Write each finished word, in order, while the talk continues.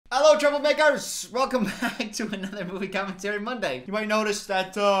Hello, troublemakers! Welcome back to another movie commentary Monday. You might notice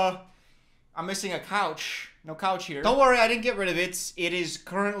that I'm missing a couch. No couch here. Don't worry, I didn't get rid of it. It is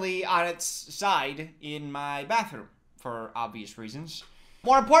currently on its side in my bathroom for obvious reasons.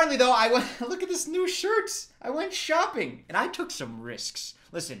 More importantly, though, I went look at this new shirt. I went shopping and I took some risks.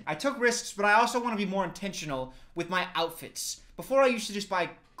 Listen, I took risks, but I also want to be more intentional with my outfits. Before I used to just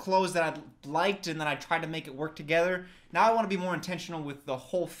buy clothes that I liked and then I tried to make it work together. Now I want to be more intentional with the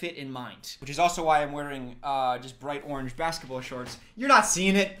whole fit in mind. Which is also why I'm wearing just bright orange basketball shorts. You're not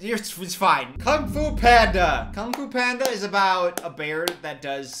seeing it. It's fine. Kung Fu Panda. Kung Fu Panda is about a bear that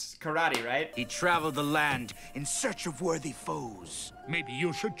does karate, right? He traveled the land in search of worthy foes. Maybe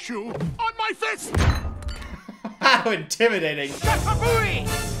you should chew on my fist! How intimidating.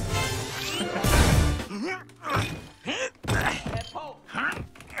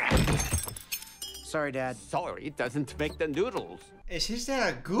 Sorry, Dad. Sorry, it doesn't make the noodles. Is his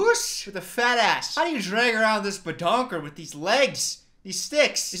dad a goose with a fat ass? How do you drag around this badonker with these legs? These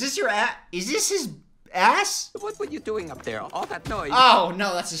sticks? Is this your ass? Is this his ass? What were you doing up there? All that noise. Oh,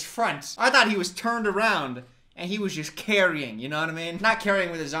 no, that's his front. I thought he was turned around and he was just carrying, you know what I mean? Not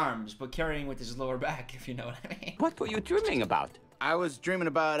carrying with his arms, but carrying with his lower back, if you know what I mean. What were you dreaming about? I was dreaming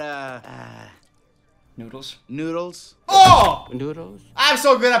about, Noodles. noodles. Oh! Noodles? I'm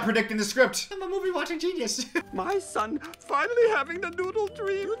so good at predicting the script. I'm a movie watching genius. My son finally having the noodle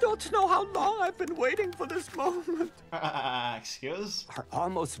dream. You don't know how long I've been waiting for this moment. Excuse? Are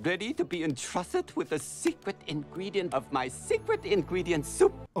almost ready to be entrusted with the secret ingredient of my secret ingredient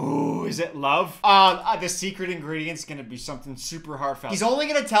soup. Oh, is it love? The secret ingredient's gonna be something super heartfelt. He's only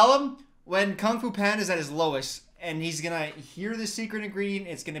gonna tell him when Kung Fu Panda is at his lowest, and he's gonna hear the secret ingredient,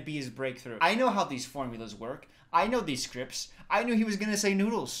 it's gonna be his breakthrough. I know how these formulas work. I know these scripts. I knew he was gonna say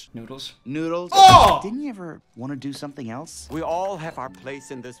noodles. Noodles? Noodles. Oh! Didn't you ever want to do something else? We all have our place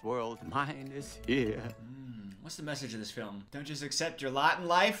in this world. Mine is here. What's the message of this film? Don't just accept your lot in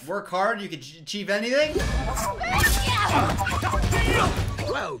life. Work hard, you can achieve anything.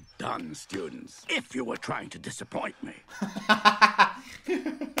 Well done, students. If you were trying to disappoint me.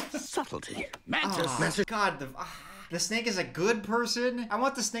 Subtlety. Mantis. God, the snake is a good person. I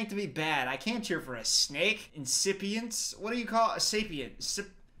want the snake to be bad. I can't cheer for a snake. Incipient. What do you call a sapient?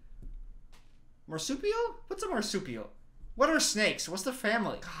 Marsupial? What's a marsupial? What are snakes? What's the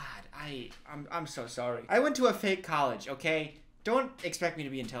family? God, I'm so sorry. I went to a fake college, okay? Don't expect me to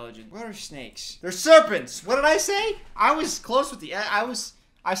be intelligent. What are snakes? They're serpents. What did I say? I was close with the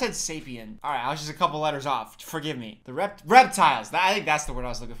I said sapient. All right, I was just a couple letters off. Forgive me. The reptiles. I think that's the word I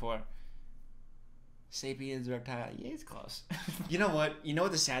was looking for. Sapiens, reptile. Yeah, it's close. You know what? You know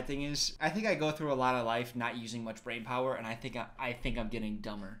what the sad thing is? I think I go through a lot of life not using much brain power, and I think I'm getting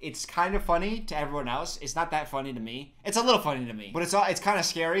dumber. It's kind of funny to everyone else. It's not that funny to me. It's a little funny to me, but it's kind of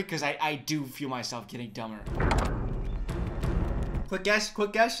scary because I do feel myself getting dumber. Quick guess.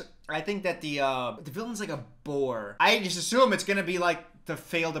 I think that the villain's like a boar. I just assume it's gonna be like the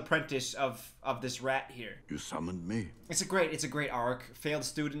failed apprentice of this rat here. You summoned me. It's a great arc. Failed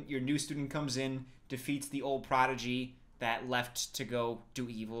student, your new student comes in, defeats the old prodigy that left to go do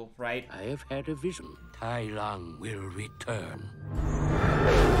evil, right? I have had a vision. Tai Lang will return.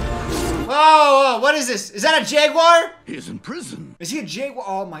 Whoa, what is this? Is that a jaguar? He is in prison. Is he a jaguar?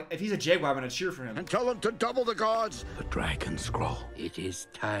 Oh my, if he's a jaguar, I'm gonna cheer for him. And tell him to double the guards. The dragon scroll. It is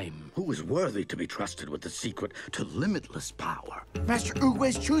time. Who is worthy to be trusted with the secret to limitless power? Master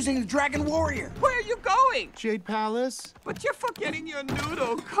Uguay's choosing the Dragon Warrior. Where are you going? Jade Palace. But you're forgetting your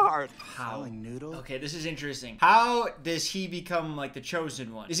noodle card. How? Noodle? Okay, this is interesting. How does he become like the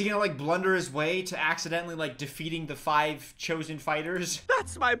chosen one? Is he gonna like blunder his way to accidentally like defeating the 5 chosen fighters?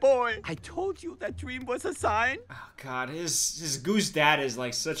 That's my boy. I told you that dream was a sign. Oh god, his goose dad is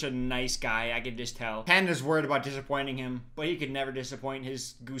like such a nice guy, I can just tell. Panda's worried about disappointing him, but he could never disappoint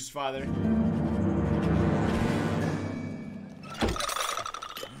his goose father.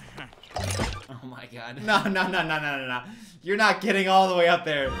 Oh my god. No. You're not getting all the way up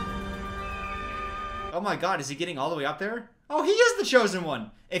there. Oh my god, is he getting all the way up there? Oh, he is the chosen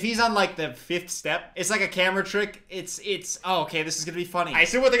one. If he's on like the 5th step, it's like a camera trick. Oh, okay, this is gonna be funny. I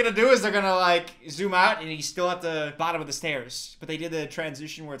assume what they're gonna do is they're gonna like zoom out and he's still at the bottom of the stairs. But they did the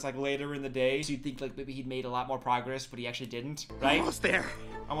transition where it's like later in the day. So you'd think like maybe he'd made a lot more progress, but he actually didn't, right? Almost there.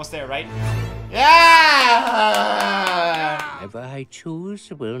 Almost there, right? Yeah! Whatever I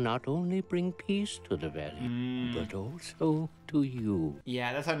choose will not only bring peace to the valley, but also to you.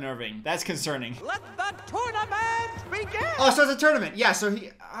 Yeah, that's unnerving. That's concerning. Let the tournament begin. Oh, so it's a tournament. Yeah, so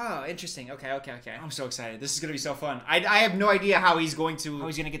he... Oh, interesting. Okay. I'm so excited. This is gonna be so fun. I have no idea how he's gonna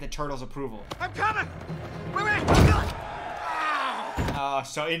get the turtles' approval. I'm coming. Wait.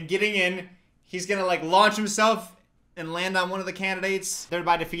 So in getting in, he's gonna like launch himself and land on one of the candidates,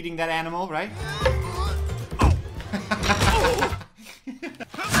 thereby defeating that animal, right?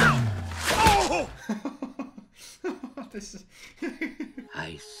 This is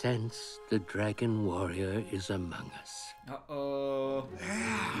I sense the dragon warrior is among us. Uh-oh.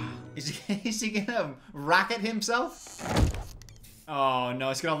 Is he gonna rocket himself? Oh no,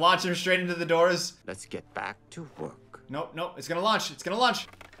 it's gonna launch him straight into the doors. Let's get back to work. Nope, nope, it's gonna launch. It's gonna launch.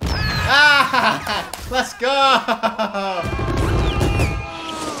 Ah! Let's go!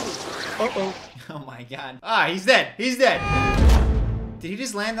 Uh-oh. Oh my god. Ah, he's dead. He's dead. Did he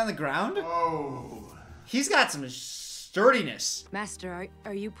just land on the ground? Oh. He's got some sturdiness. Master,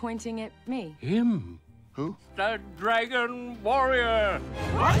 are you pointing at me? Him? Who? The dragon warrior!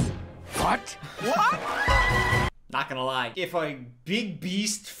 What? Not gonna lie. If a big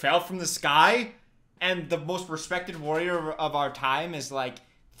beast fell from the sky and the most respected warrior of our time is like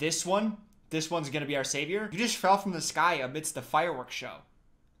this one's gonna be our savior. You just fell from the sky amidst the fireworks show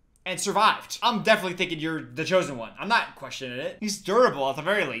and survived. I'm definitely thinking you're the chosen one. I'm not questioning it. He's durable at the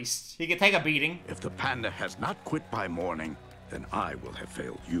very least. He can take a beating. If the panda has not quit by morning, then I will have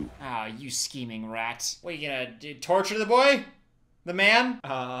failed you. Ah, you scheming rat. What, are you gonna torture the boy? The man?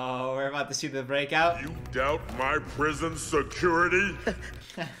 Oh, we're about to see the breakout. You doubt my prison security?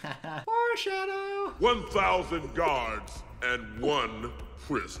 Foreshadow. 1,000 guards and 1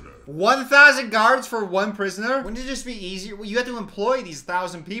 prisoner. 1,000 guards for 1 prisoner? Wouldn't it just be easier? Well, you have to employ these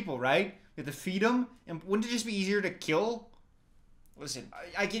 1,000 people, right? You have to feed them. And wouldn't it just be easier to kill? Listen,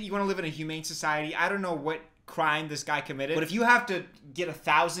 I get you want to live in a humane society. I don't know what crime this guy committed, but if you have to get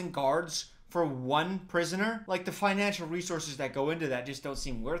 1,000 guards for 1 prisoner, like the financial resources that go into that just don't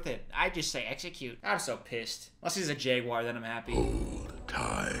seem worth it. I just say execute. I'm so pissed. Unless he's a jaguar, then I'm happy. Hold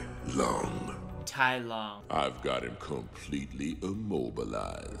Tai Long. Tai Long. I've got him completely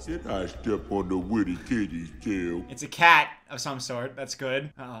immobilized. Did I step on the witty kitty's tail? It's a cat of some sort. That's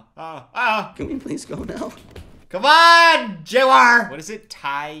good. Uh-oh. Can we please go now? Come on, Jaguar! What is it?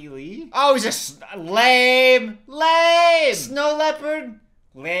 Tai Lee? Oh, he's just lame. Lame! Snow leopard?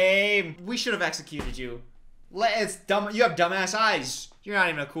 Lame. We should have executed you. It's dumb. You have dumbass eyes. You're not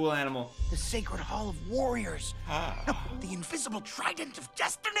even a cool animal. The Sacred Hall of Warriors. The invisible trident of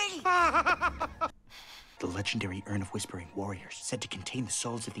destiny. The legendary Urn of Whispering Warriors, said to contain the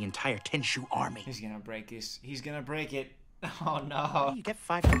souls of the entire Tenshu army. He's gonna break this. He's gonna break it. Oh no. You get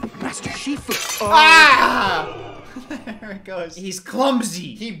 500 Master Shifu. Oh. Ah! There it goes. He's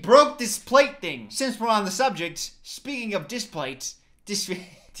clumsy. He broke this plate thing. Since we're on the subject, speaking of displates, this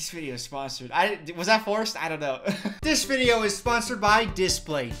video is sponsored. Was that forced? I don't know. This video is sponsored by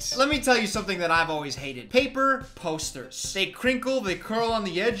Displates. Let me tell you something that I've always hated. Paper posters. They crinkle, they curl on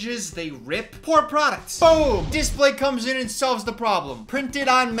the edges, they rip. Poor products. Boom! Displate comes in and solves the problem. Printed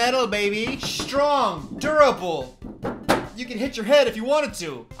on metal, baby. Strong. Durable. You can hit your head if you wanted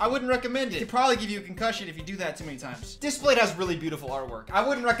to. I wouldn't recommend it. It could probably give you a concussion if you do that too many times. Displate has really beautiful artwork. I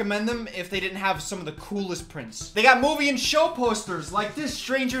wouldn't recommend them if they didn't have some of the coolest prints. They got movie and show posters like this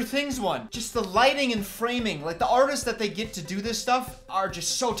Stranger Things one. Just the lighting and framing. Like the artists that they get to do this stuff are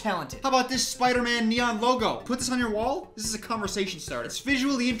just so talented. How about this Spider-Man neon logo? Put this on your wall. This is a conversation starter. It's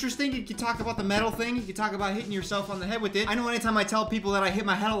visually interesting. You can talk about the metal thing. You can talk about hitting yourself on the head with it. I know anytime I tell people that I hit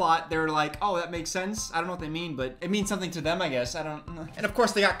my head a lot, they're like, oh, that makes sense. I don't know what they mean, but it means something to them, I guess. I don't know. And of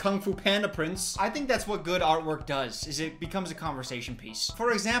course they got Kung Fu Panda prints. I think that's what good artwork does, is it becomes a conversation piece.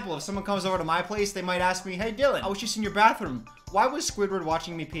 For example, if someone comes over to my place, they might ask me, hey Dylan, I was just in your bathroom. Why was Squidward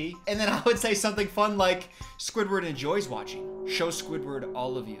watching me pee? And then I would say something fun like, Squidward enjoys watching. Show Squidward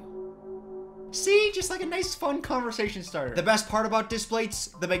all of you. See, just like a nice fun conversation starter. The best part about Displates,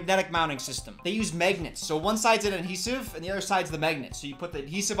 the magnetic mounting system. They use magnets. So one side's an adhesive and the other side's the magnet. So you put the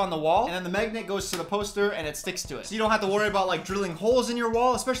adhesive on the wall and then the magnet goes to the poster and it sticks to it. So you don't have to worry about like drilling holes in your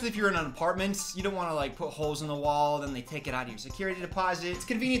wall, especially if you're in an apartment. You don't want to like put holes in the wall, then they take it out of your security deposit. It's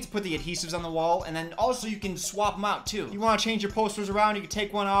convenient to put the adhesives on the wall and then also you can swap them out too. You want to change your posters around, you can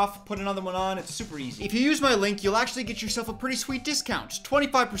take one off, put another one on. It's super easy. If you use my link, you'll actually get yourself a pretty sweet discount,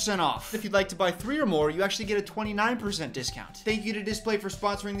 25% off. If you'd like to buy 3 or more, you actually get a 29% discount. Thank you to Display for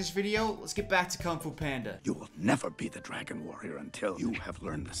sponsoring this video. Let's get back to Kung Fu Panda. You will never be the Dragon Warrior until you have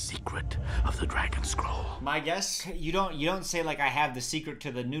learned the secret of the Dragon Scroll. My guess? You don't say like I have the secret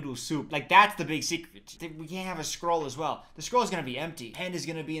to the noodle soup. Like that's the big secret. We can't have a scroll as well. The scroll is gonna be empty. Panda's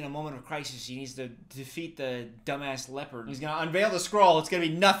gonna be in a moment of crisis. He needs to defeat the dumbass leopard. He's gonna unveil the scroll. It's gonna be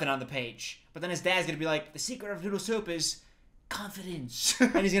nothing on the page. But then his dad's gonna be like, the secret of noodle soup is confidence.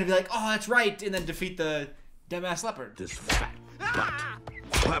 And he's gonna be like, oh, that's right, and then defeat the dumbass leopard. This fat butt.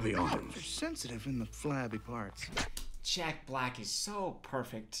 Flabby arms. You're sensitive in the flabby parts. Jack Black is so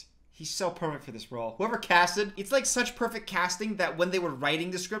perfect. He's so perfect for this role. Whoever casted, it's like such perfect casting that when they were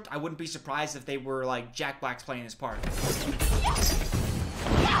writing the script, I wouldn't be surprised if they were like Jack Black's playing his part.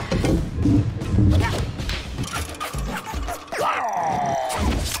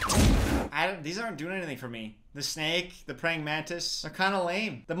 These aren't doing anything for me. The snake, the praying mantis, they're kind of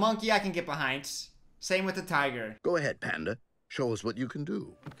lame. The monkey I can get behind. Same with the tiger. Go ahead, Panda. Show us what you can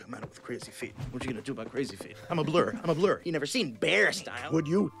do. Come out with crazy feet. What you gonna do about crazy feet? I'm a blur. I'm a blur. You never seen bear style. Would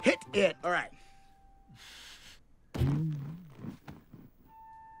you hit it? All right.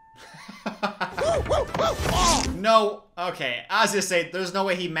 No. Okay. I was gonna say, there's no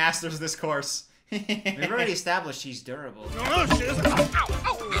way he masters this course. We've already established he's durable. No, she isn't. Ow, ow,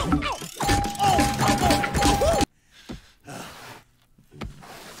 ow, ow, ow.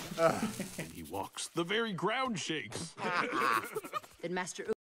 He walks, the very ground shakes. Did Master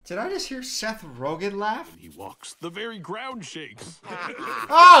Did I just hear Seth Rogen laugh? He walks, the very ground shakes.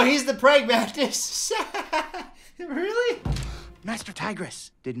 Oh, he's the praying mantis. Really? Master Tigress.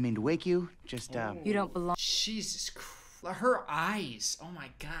 Didn't mean to wake you. Just, You don't belong. Jesus Christ. Her eyes, oh my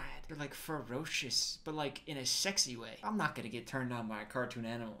god, they're like ferocious, but like in a sexy way. I'm not gonna get turned on by a cartoon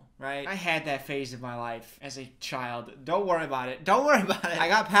animal, right? I had that phase of my life as a child. Don't worry about it. Don't worry about it. I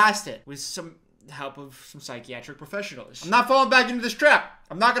got past it with some help of some psychiatric professionals. I'm not falling back into this trap.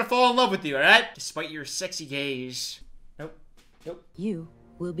 I'm not gonna fall in love with you, alright? Despite your sexy gaze. Nope. Nope. You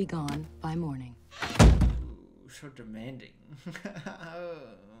will be gone by morning. Ooh, so demanding.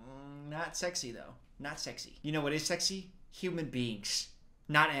 Not sexy though. Not sexy. You know what is sexy? Human beings,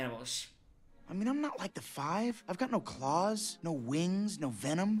 not animals. I mean, I'm not like the five. I've got no claws, no wings, no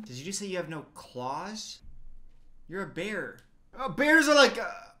venom. Did you just say you have no claws? You're a bear. Bears are like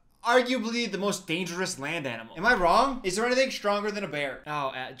arguably the most dangerous land animal. Am I wrong? Is there anything stronger than a bear?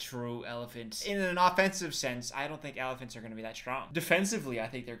 Oh, true, elephants. In an offensive sense, I don't think elephants are going to be that strong. Defensively, I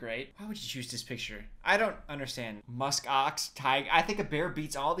think they're great. Why would you choose this picture? I don't understand. Musk ox, tiger. I think a bear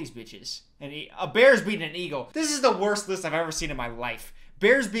beats all these bitches. And a bear's beating an eagle. This is the worst list I've ever seen in my life.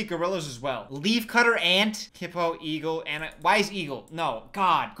 Bears beat gorillas as well. Leafcutter, ant, hippo, eagle, and why is eagle? No,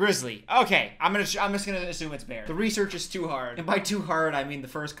 God, grizzly. Okay, I'm just gonna assume it's bear. The research is too hard, and by too hard I mean the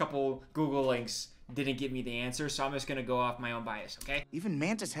first couple Google links didn't give me the answer, so I'm just gonna go off my own bias. Okay? Even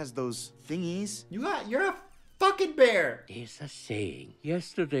Mantis has those thingies. You're a fucking bear. There's a saying,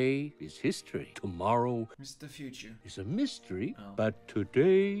 yesterday is history, tomorrow It's the future. is a mystery, but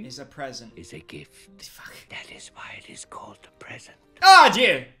today Is a present. is a gift. Fuck. That is why it is called a present. Ah,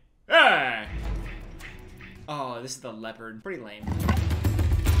 dear. Ah. Oh, this is the leopard. Pretty lame.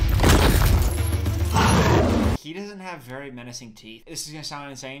 He doesn't have very menacing teeth. This is gonna sound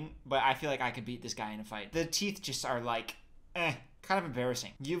insane, but I feel like I could beat this guy in a fight. The teeth just are like, kind of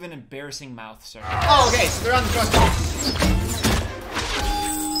embarrassing. You have an embarrassing mouth, sir. Oh, okay, so they're on the trust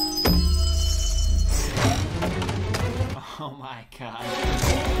Oh my god.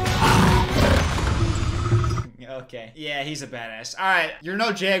 Okay. Yeah, he's a badass. Alright, you're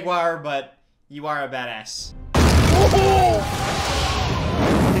no jaguar, but you are a badass.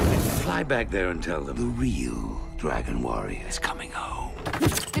 Fly back there and tell them the real Dragon Warrior is coming home.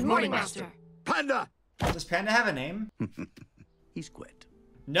 Good morning, Master. Panda! Does Panda have a name? He's quit.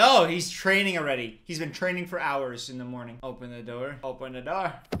 No, he's training already. He's been training for hours in the morning. Open the door. Open the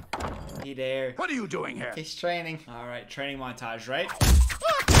door. He there. What are you doing here? He's training. Alright, training montage, right?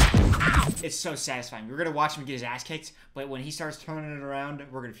 It's so satisfying. We're gonna watch him get his ass kicked, but when he starts turning it around,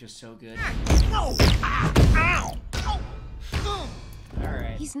 we're gonna feel so good.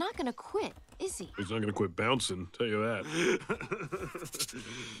 Alright. He's not gonna quit, is he? He's not gonna quit bouncing, tell you that.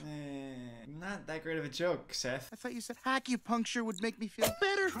 Not that great of a joke, Seth. I thought you said acupuncture would make me feel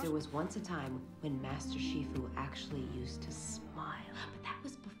better. There was once a time when Master Shifu actually used to smile, but that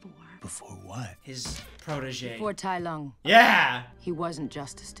was before. Before what? His protege. Before Tai Lung, Yeah! he wasn't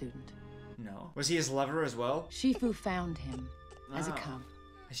just a student. No. Was he his lover as well? Shifu found him as a Oh. cub.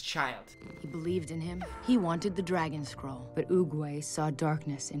 His child. He believed in him. He wanted the Dragon Scroll, but Oogway saw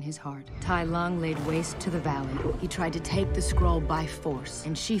darkness in his heart. Tai Lung laid waste to the valley. He tried to take the scroll by force,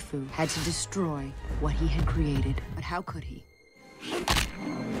 and Shifu had to destroy what he had created. But how could he?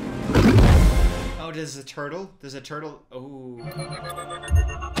 Oh, there's a turtle? There's a turtle. Oh.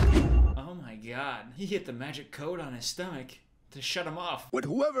 Oh my god. He hit the magic code on his stomach to shut him off. Would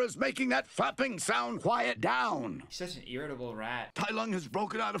whoever is making that flapping sound quiet down? He's such an irritable rat. Tai Lung has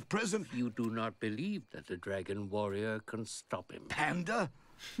broken out of prison. You do not believe that the Dragon Warrior can stop him. Panda?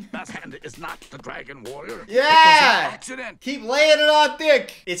 That Panda is not the Dragon Warrior. Yeah! It was an accident. Keep laying it on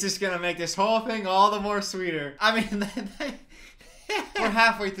thick. It's just gonna make this whole thing all the more sweeter. I mean, We're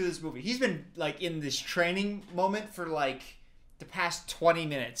halfway through this movie. He's been, like, in this training moment for, like, the past 20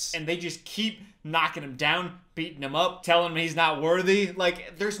 minutes. And they just keep knocking him down, beating him up, telling him he's not worthy.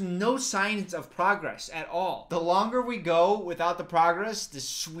 Like, there's no signs of progress at all. The longer we go without the progress, the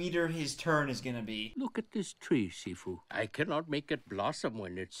sweeter his turn is gonna be. Look at this tree, Shifu. I cannot make it blossom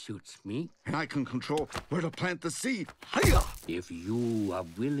when it suits me. And I can control where to plant the seed. Hiya! If you are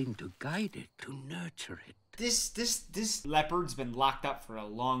willing to guide it, to nurture it. This leopard's been locked up for a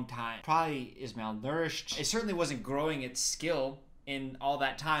long time. Probably is malnourished. It certainly wasn't growing its skill in all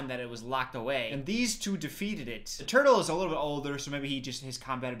that time that it was locked away. And these two defeated it. The turtle is a little bit older, so maybe his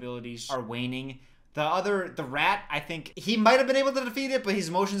combat abilities are waning. The rat, I think he might have been able to defeat it, but his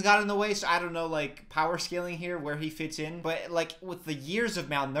emotions got in the way, so I don't know, like, power scaling here, where he fits in. But, like, with the years of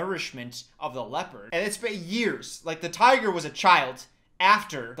malnourishment of the leopard, and it's been years. Like, the tiger was a child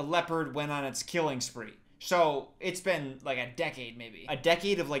after the leopard went on its killing spree. So it's been like a decade, maybe. A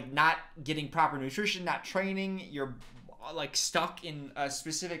decade of like not getting proper nutrition, not training. You're like stuck in a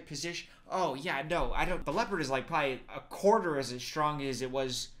specific position. Oh yeah, no, I don't. The leopard is like probably a quarter as strong as it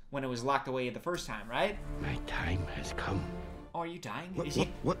was when it was locked away the first time, right? My time has come. Oh, are you dying?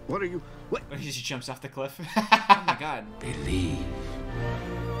 What are you? What? He just jumps off the cliff. Oh my god. Believe.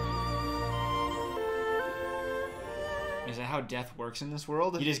 Is that how death works in this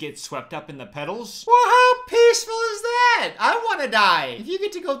world? You just get swept up in the petals? Well, how peaceful is that? I want to die. If you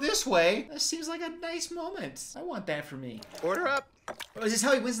get to go this way, that seems like a nice moment. I want that for me. Order up. Oh, is this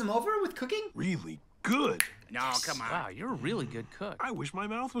how he wins them over with cooking? Really good. No, come on. Wow, you're a really good cook. I wish my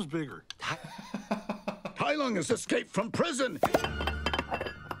mouth was bigger. Tai Lung has escaped from prison.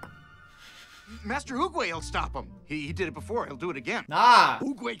 Master Oogway will stop him. He did it before. He'll do it again. Nah.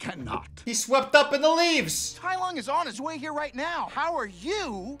 Oogway cannot. He's swept up in the leaves. Tai Lung is on his way here right now. How are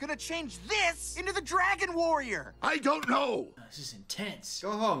you gonna change this into the Dragon Warrior? I don't know. This is intense.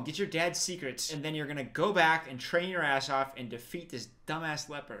 Go home, get your dad's secrets, and then you're gonna go back and train your ass off and defeat this dumbass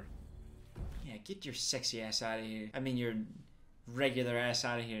leopard. Yeah, get your sexy ass out of here. I mean, your regular ass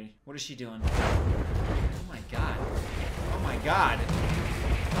out of here. What is she doing? Oh my god. Oh my god.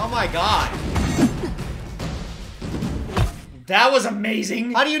 Oh my god. That was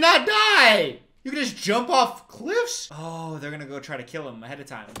amazing. How do you not die? You can just jump off cliffs? Oh, they're gonna go try to kill him ahead of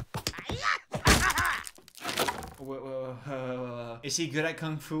time. Is he good at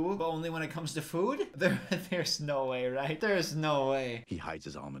kung fu, but only when it comes to food? There's no way, right? There's no way. He hides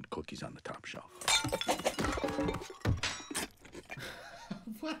his almond cookies on the top shelf.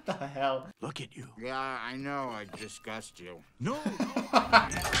 What the hell? Look at you. Yeah, I know. I disgust you. No.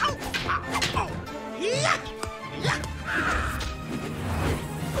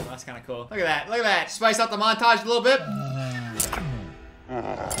 Oh, that's kind of cool. Look at that. Look at that. Spice up the montage a little bit.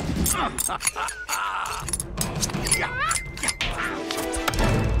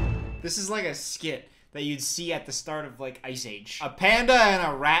 This is like a skit that you'd see at the start of like Ice Age. A panda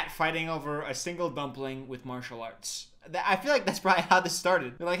and a rat fighting over a single dumpling with martial arts. I feel like that's probably how this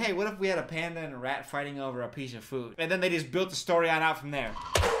started. They're like, hey, what if we had a panda and a rat fighting over a piece of food? And then they just built the story on out from there.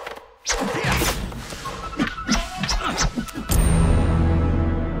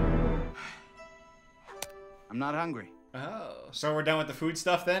 I'm not hungry. Oh, so we're done with the food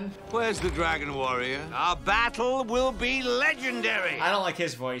stuff then? Where's the Dragon Warrior? Our battle will be legendary. I don't like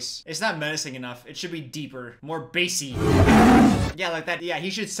his voice. It's not menacing enough. It should be deeper, more bassy. Yeah, like that. Yeah,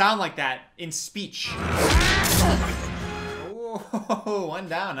 he should sound like that in speech. Oh, one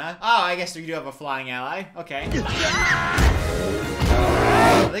down, huh? Oh, I guess you do have a flying ally. Okay.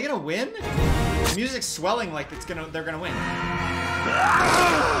 Are they gonna win? The music's swelling like they're gonna win.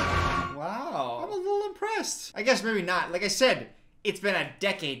 Wow, I'm a little impressed. I guess maybe not. Like I said, it's been a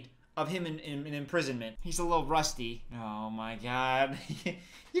decade of him in imprisonment. He's a little rusty. Oh my god.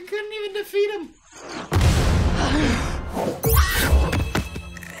 You couldn't even defeat him.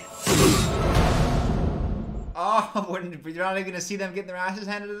 Oh, you're not even gonna see them getting their asses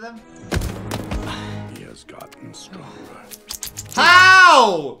handed to them? He has gotten stronger.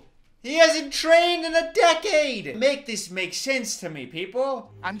 How? He hasn't trained in a decade! Make this make sense to me,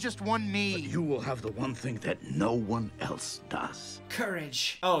 people. I'm just one me. But you will have the one thing that no one else does.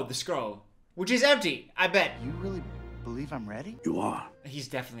 Courage. Oh, the scroll. Which is empty, I bet. You really believe I'm ready? You are. He's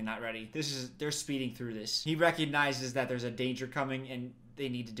definitely not ready. They're speeding through this. He recognizes that there's a danger coming and they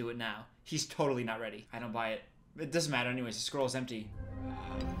need to do it now. He's totally not ready. I don't buy it. It doesn't matter anyways, the scroll's empty.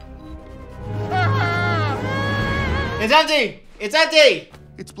 It's empty! It's empty!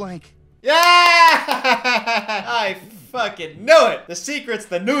 It's blank. Yeah! I fucking knew it! The secret's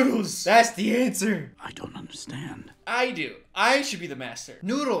the noodles! That's the answer! I don't understand. I do. I should be the master.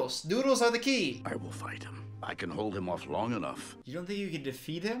 Noodles. Noodles are the key. I will fight him. I can hold him off long enough. You don't think you can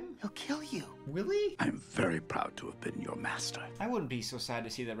defeat him? He'll kill you. Really? I'm very proud to have been your master. I wouldn't be so sad to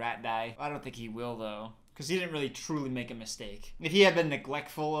see the rat die. I don't think he will, though. Because he didn't really truly make a mistake. If he had been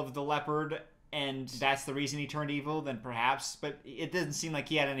neglectful of the leopard, and that's the reason he turned evil, then perhaps. But it doesn't seem like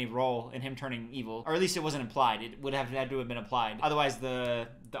he had any role in him turning evil. Or at least it wasn't implied. It would have had to have been implied. Otherwise, the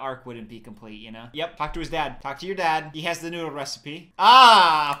arc wouldn't be complete, you know? Yep, talk to his dad. Talk to your dad. He has the noodle recipe.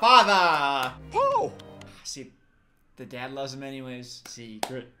 Ah, father! Oh! See, the dad loves him anyways.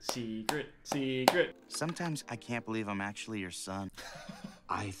 Secret, secret, secret. Sometimes I can't believe I'm actually your son.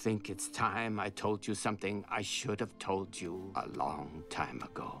 I think it's time I told you something I should have told you a long time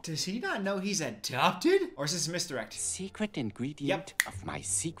ago. Does he not know he's adopted? Or is this a misdirect? Secret ingredient of my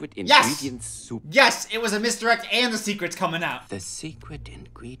secret Yes! ingredient soup. Yes, it was a misdirect and the secret's coming out. The secret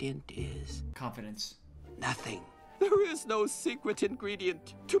ingredient is... confidence. nothing. There is no secret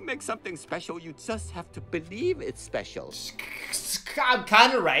ingredient. To make something special, you just have to believe it's special. I'm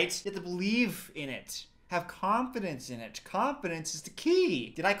kind of right. You have to believe in it. Have confidence in it. Confidence is the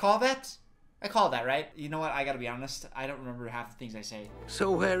key. Did I call that? I called that, right? You know what? I gotta be honest. I don't remember half the things I say. So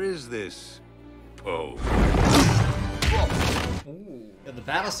where is this pose? Ooh. Yeah, the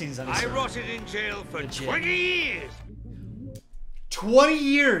battle scenes on this I are rotted in jail for legit. 20 years. 20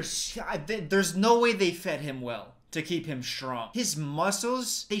 years! There's no way they fed him well to keep him strong. His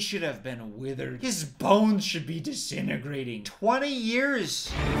muscles, they should have been withered. His bones should be disintegrating. 20 years!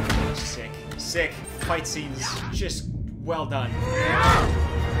 Sick. Sick. Fight scenes. Just well done. I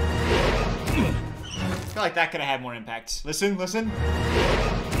feel like that could have had more impact. Listen, listen.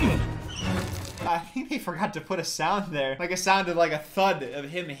 I think they forgot to put a sound there. Like a sound of like a thud of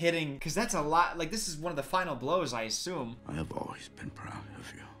him hitting. Because that's a lot. Like this is one of the final blows, I assume. I have always been proud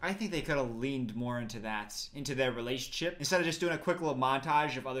of you. I think they could have leaned more into that, into their relationship. Instead of just doing a quick little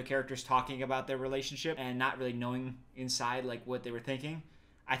montage of other characters talking about their relationship and not really knowing inside like what they were thinking.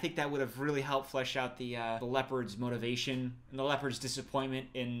 I think that would have really helped flesh out the leopard's motivation and the leopard's disappointment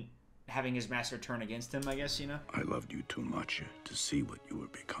in having his master turn against him, I guess, you know? I loved you too much to see what you were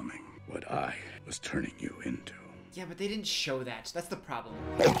becoming, what I was turning you into. Yeah, but they didn't show that. That's the problem.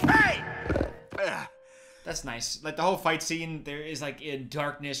 Hey! That's nice. Like the whole fight scene, there is like in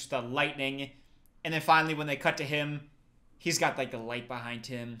darkness, the lightning, and then finally when they cut to him, he's got like the light behind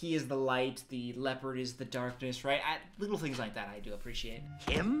him. He is the light, the leopard is the darkness, right? Little things like that I do appreciate.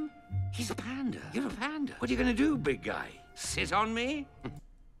 Him? He's a panda. You're a panda. What are you gonna do, big guy? Sit on me?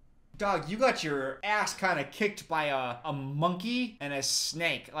 Dog, you got your ass kind of kicked by a monkey and a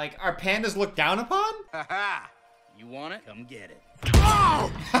snake. Like, are pandas looked down upon? Ha! You want it? Come get it.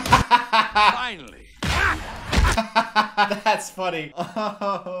 Oh! Finally. That's funny.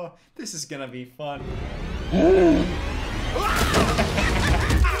 Oh, this is gonna be fun.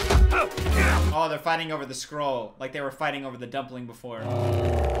 Oh, they're fighting over the scroll, like they were fighting over the dumpling before.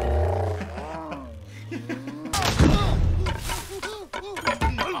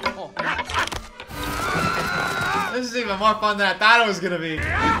 This is even more fun than I thought it was gonna be.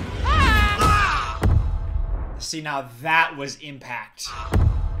 See, now that was impact.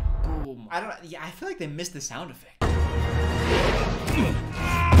 Boom. I feel like they missed the sound effect.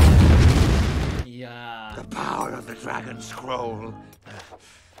 Yeah. The power of the dragon scroll.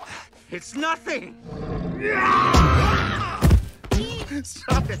 It's nothing.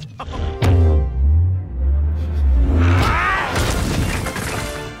 Stop it.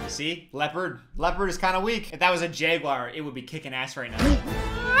 See? Leopard. Leopard is kind of weak. If that was a jaguar, it would be kicking ass right now.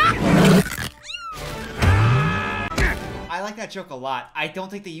 I like that joke a lot. I don't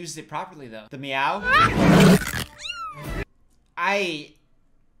think they used it properly, though. The meow.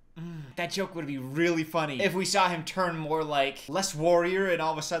 That joke would be really funny if we saw him turn more like less warrior and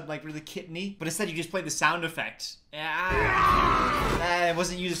all of a sudden like really kitteny. But instead you just played the sound effect. It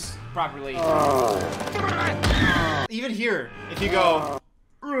wasn't used properly. Even here, if you go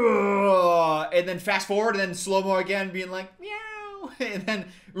and then fast forward and then slow-mo again being like meow and then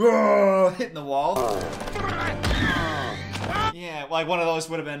hitting the wall. Yeah, like one of those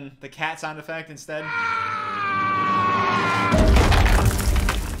would have been the cat sound effect instead.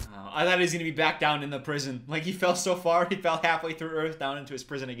 I thought he was gonna be back down in the prison. Like he fell so far, he fell halfway through Earth down into his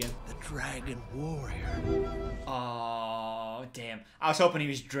prison again. The dragon warrior. Oh, damn. I was hoping he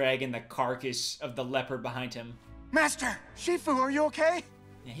was dragging the carcass of the leopard behind him. Master, Shifu, are you okay?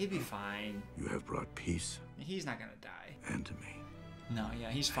 Yeah, he'd be fine. You have brought peace. He's not gonna die. And to me. No, yeah,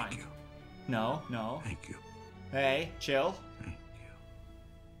 he's fine. Thank you. No, no. Thank you. Hey, chill. Thank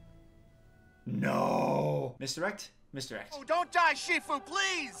you. No. Misdirect? Misdirect. Oh, don't die, Shifu,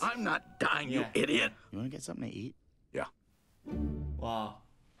 please! I'm not dying, Yeah. you idiot. You wanna get something to eat? Yeah. Wow.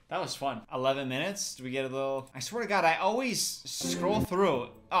 That was fun. 11 minutes? Do we get a little... I swear to God, I always scroll through.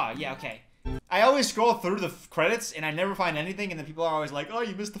 Oh, yeah, okay. I always scroll through the credits and I never find anything, and then people are always like, oh,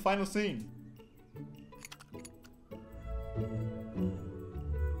 you missed the final scene.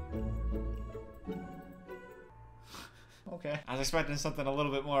 Okay. I was expecting something a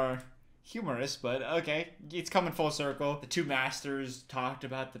little bit more humorous, but okay. It's coming full circle. The two masters talked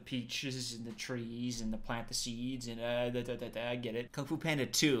about the peaches and the trees and the plant the seeds and I get it. Kung Fu Panda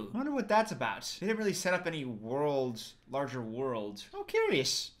 2. I wonder what that's about. They didn't really set up any larger world. I'm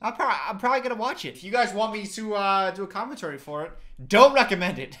curious. I'm probably gonna watch it. If you guys want me to do a commentary for it, don't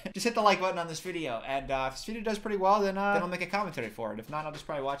recommend it. Just hit the like button on this video, and if this video does pretty well, then I'll make a commentary for it. If not, I'll just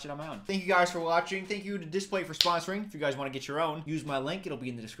probably watch it on my own. Thank you guys for watching. Thank you to Display for sponsoring. If you guys want to get your own, use my link. It'll be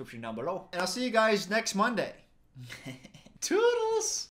in the description down below. And I'll see you guys next Monday. Toodles!